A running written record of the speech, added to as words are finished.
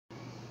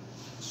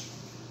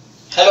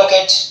Hello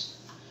kids.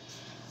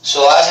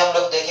 सो आज हम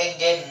लोग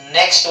देखेंगे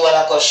नेक्स्ट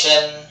वाला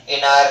question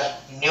in our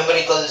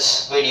numericals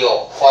video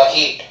for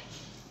heat.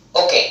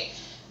 Okay,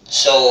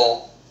 सो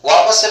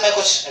वापस से मैं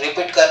कुछ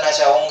रिपीट करना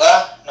चाहूंगा।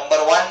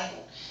 नंबर 1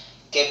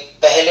 के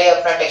पहले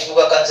अपना टेक्स्ट बुक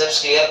का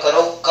कांसेप्ट क्लियर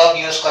करो। कब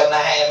यूज करना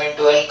है m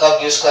into l,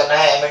 कब यूज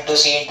करना है m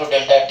into c into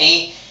delta t।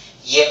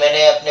 ये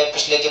मैंने अपने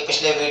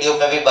पिछले वीडियो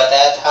में भी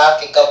बताया था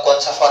कि कब कौन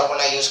सा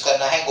फॉर्मूला यूज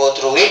करना है। Go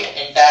through it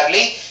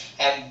entirely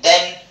and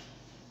then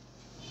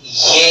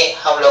ये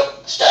हम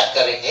लोग स्टार्ट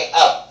करेंगे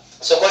अब।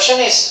 सो क्वेश्चन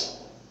इज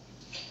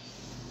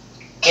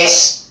कि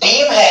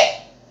स्टीम है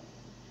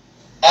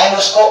एंड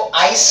उसको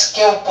आइस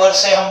के ऊपर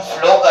से हम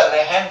फ्लो कर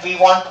रहे हैं, we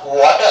want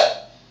water.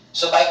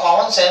 So by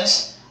common sense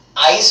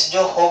ice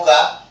जो होगा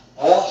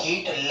वो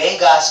हीट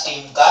लेगा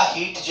स्टीम का।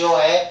 हीट जो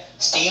है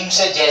स्टीम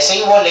से जैसे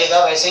ही वो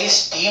लेगा वैसे ही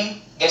steam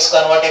gets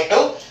converted to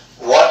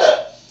water.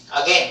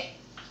 Again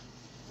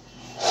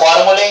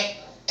फॉर्मूले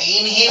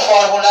 3 ही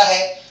फॉर्मूला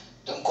है,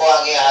 तुमको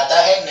आगे आता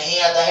है नहीं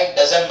आता है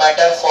डजंट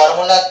मैटर,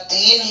 फॉर्मूला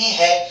 3 ही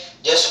है।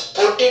 Just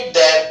put it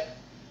there,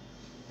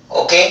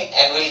 okay,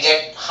 and will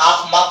get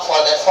half mark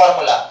for that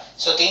formula.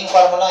 So 3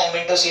 formula m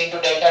into c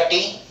into delta t,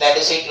 that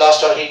is heat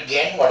lost or heat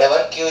gained, whatever,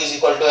 q is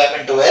equal to m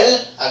into l।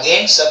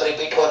 Again सब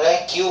repeat हो रहा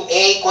है।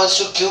 qa equals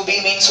to qb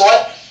means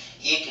what?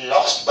 Heat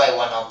lost by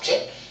one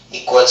object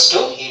equals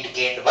to heat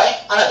gained by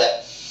another।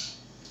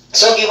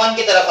 so given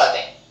की तरफ आते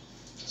हैं।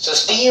 so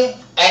steam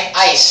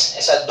and ice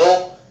ऐसा दो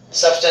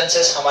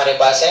substances हमारे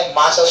पास है।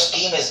 mass of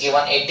steam is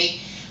given 80,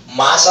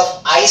 mass of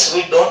ice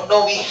we don't know,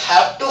 we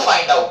have to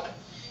find out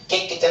कि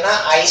कितना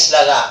ice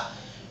लगा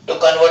to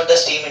convert the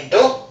steam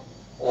into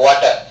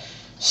water।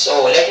 so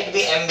let it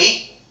be mb।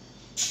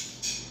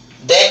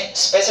 then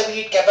specific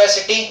heat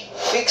capacity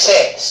fix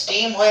है,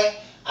 steam है,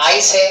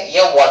 ice है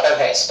या water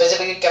है।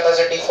 specific heat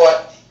capacity for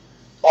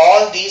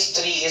all these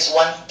three is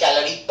 1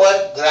 calorie per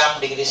gram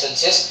degree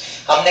Celsius।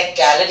 हमने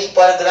calorie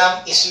पर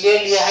ग्राम इसलिए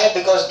लिया है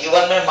बिकॉज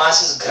गिवन में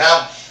मास इज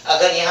ग्राम।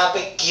 अगर यहाँ पे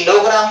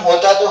किलोग्राम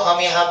होता तो हम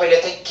यहाँ पे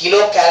लेते किलो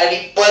कैलोरी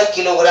पर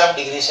kilogram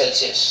degree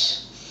Celsius.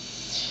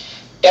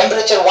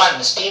 Temperature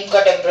 1 steam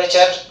का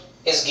temperature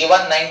is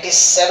given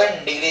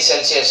 97 degree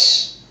Celsius,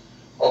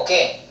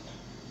 okay,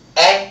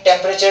 and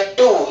temperature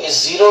 2 is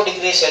 0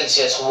 degree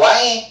Celsius.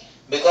 Why?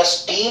 Because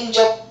steam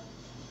जब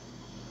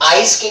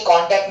आइस के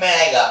कांटेक्ट में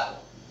आएगा,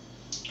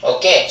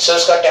 ओके, सो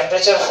उसका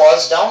temperature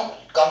falls down,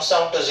 comes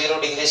down to 0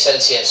 degree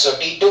Celsius। so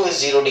T2 is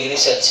 0 degree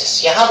Celsius।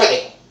 यहाँ पे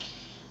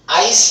देखो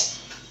ice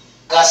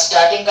का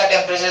starting का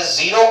टेम्परेचर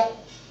 0,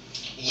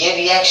 ये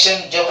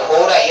रिएक्शन जब हो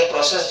रहा है, ये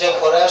प्रोसेस जब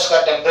हो रहा है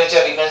उसका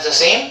टेम्परेचर रिमेन्स द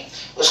सेम,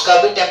 उसका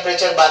भी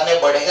टेम्परेचर बाद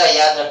में बढ़ेगा,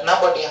 याद रखना,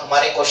 बट ये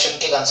हमारे क्वेश्चन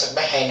के कांसेप्ट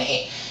में है नहीं।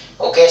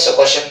 Okay, so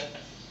question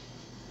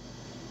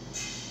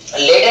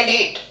latent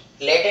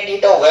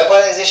heat of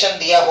vaporisation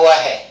दिया हुआ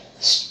है।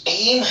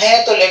 स्टीम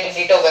है तो लेटेंट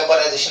हीट ऑफ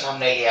वेपराइजेशन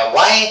हमने लिया।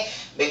 Why?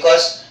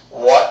 Because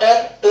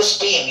water to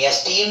steam या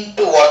स्टीम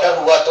टू वाटर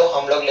हुआ तो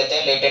हम लोग लेते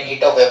हैं लेटेंट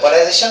हीट ऑफ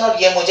वेपराइजेशन,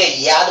 और ये मुझे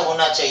याद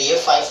होना चाहिए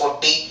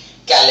 540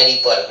 कैलोरी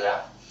पर ग्राम।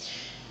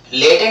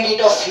 लेटेंट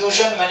हीट ऑफ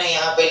फ्यूजन मैंने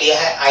यहाँ पे लिया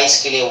है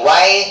आइस के लिए।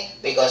 Why?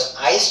 Because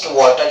ice to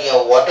water या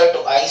वाटर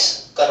टू आइस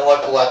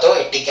कन्वर्ट हुआ तो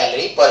 80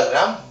 कैलोरी पर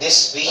ग्राम।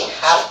 This we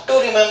have to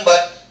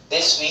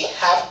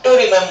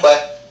remember,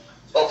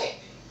 okay.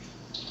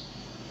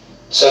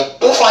 So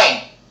to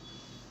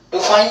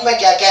find में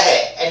क्या क्या है?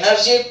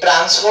 Energy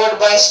transferred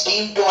by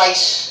steam to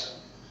ice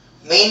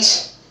means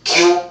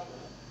Q,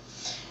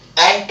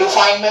 and to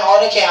find में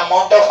और एक है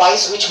amount of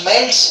ice which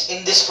melts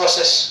in this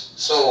process।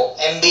 so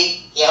MB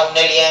ये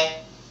हमने लिया है,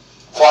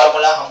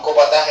 फॉर्मूला हमको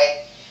पता है।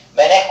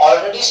 मैंने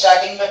ऑलरेडी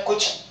स्टार्टिंग में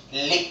कुछ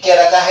लिख के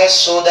रखा है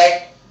so that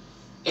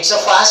it's a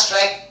fast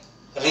track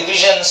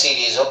revision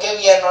series। okay,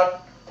 we are not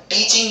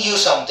teaching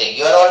you something,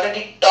 you are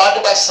already taught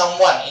by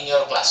someone in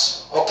your class।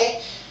 okay,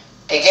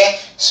 ठीक है।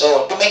 so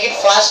to make it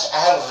fast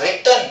I have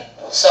written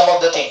some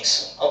of the things।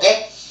 okay,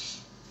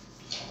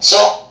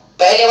 so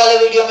पहले वाले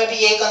video में भी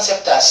यही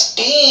concept था।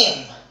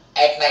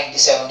 Steam eight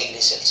 97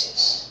 degree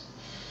Celsius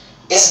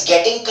is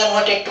getting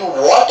converted to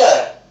water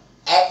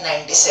at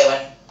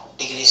 97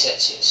 degree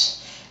Celsius,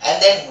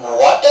 and then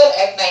water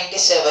at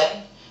 97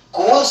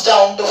 cools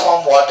down to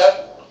form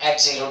water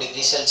at 0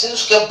 degree Celsius.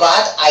 उसके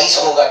बाद ice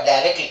होगा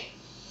directly.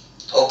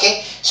 Okay,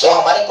 सो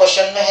हमारे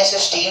क्वेश्चन में है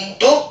steam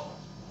to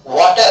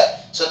water,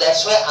 so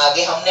that's why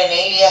आगे हमने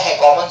नहीं लिया है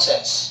कॉमन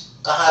सेंस,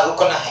 कहां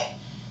रुकना है।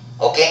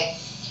 ओके,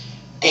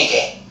 ठीक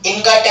है।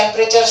 इनका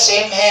टेम्परेचर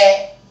सेम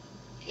है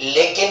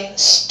लेकिन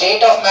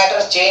स्टेट ऑफ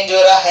मैटर चेंज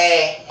हो रहा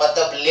है,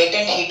 मतलब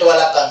लेटेंट हीट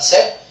वाला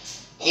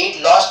concept. Heat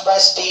lost by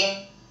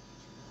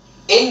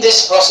steam in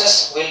this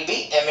process will be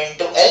m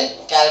into l।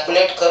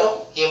 Calculate करो,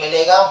 ये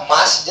मिलेगा।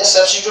 मास जस्ट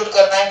सब्स्टिट्यूट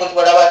करना है, कुछ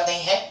बड़ा बात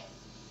नहीं है।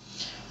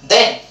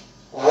 Then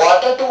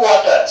water to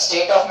water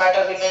state of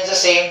matter remains the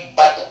same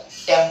but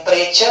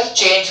temperature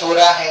change हो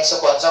रहा है। सो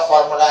कौन सा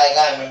फॉर्मूला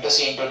आएगा? m into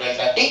c into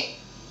delta t,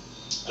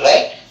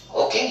 right.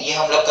 Okay, ये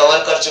हम लोग कवर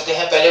कर चुके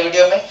हैं पहले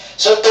वीडियो में।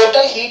 So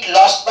total heat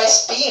lost by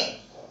steam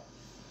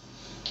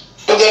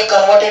to get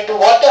converted to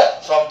water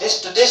from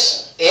this to this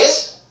is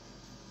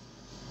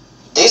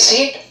this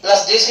heat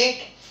plus this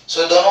heat।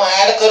 सो दोनों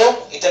add करो,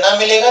 इतना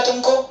मिलेगा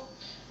तुमको.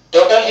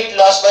 Total heat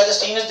lost by the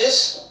steam is this.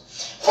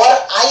 For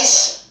ice,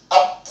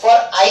 अब for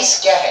ice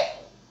क्या है?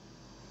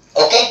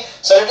 Okay,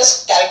 so let us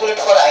calculate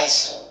for ice.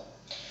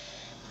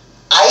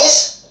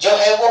 Ice जो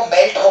है वो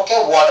मेल्ट होके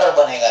वाटर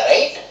बनेगा,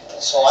 right?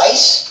 So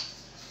ice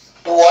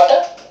to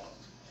water,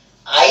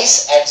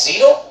 ice eight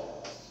 0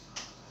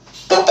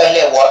 to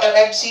पहले water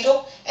at 0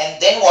 and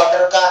then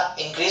water का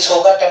इंक्रीज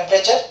होगा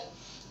टेम्परेचर.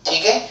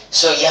 ठीक है,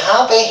 सो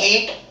यहां पे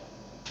हीट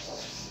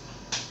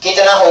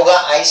कितना होगा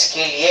आइस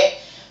के लिए?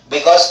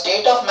 Because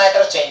state of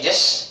matter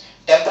changes,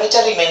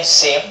 temperature remains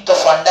same, तो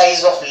फंडा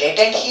is of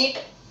latent heat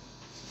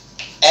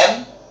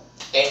m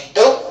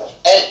into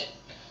L.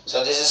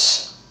 So this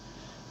is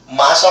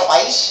mass of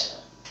ice,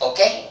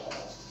 okay,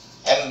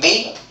 mb,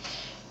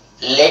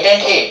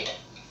 latent heat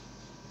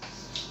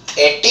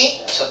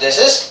 80, so this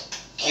is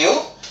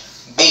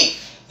qb.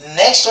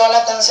 next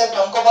वाला concept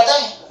हमको पता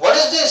है, what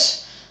is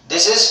this?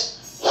 This is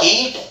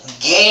heat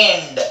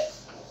gained.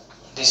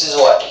 This is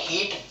what?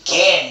 Heat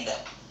gained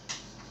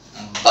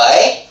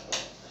by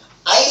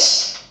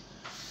ice.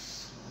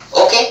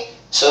 Okay,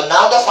 so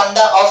now the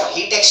funda of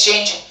heat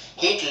exchange,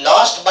 heat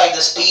lost by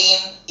the steam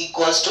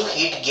equals to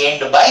heat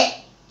gained by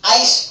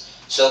ice.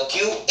 So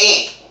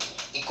QA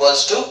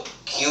equals to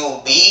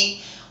QB.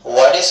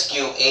 What is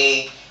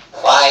QA?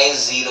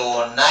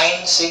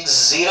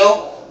 50960.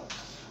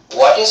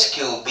 What is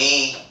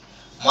QB?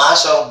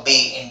 Mass of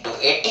B into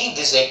 80.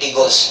 This 80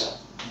 goes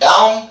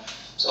down.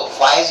 So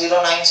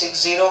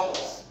 50960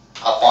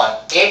 upon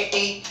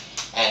 80.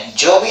 And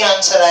जो भी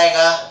answer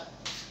आएगा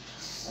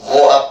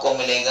वो आपको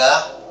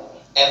मिलेगा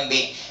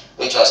MB,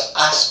 which was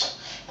asked.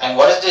 And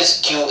what is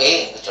this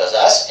QA, which was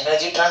asked?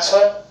 Energy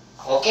transfer.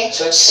 Okay,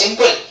 so it's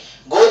simple.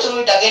 Go through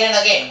it again and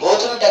again. Go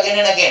through it again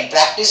and again.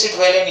 Practice it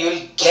well and you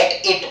will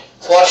get it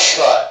for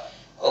sure.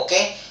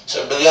 Okay,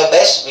 so do your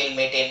best. We'll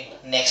meet in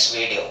next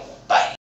video. Bye.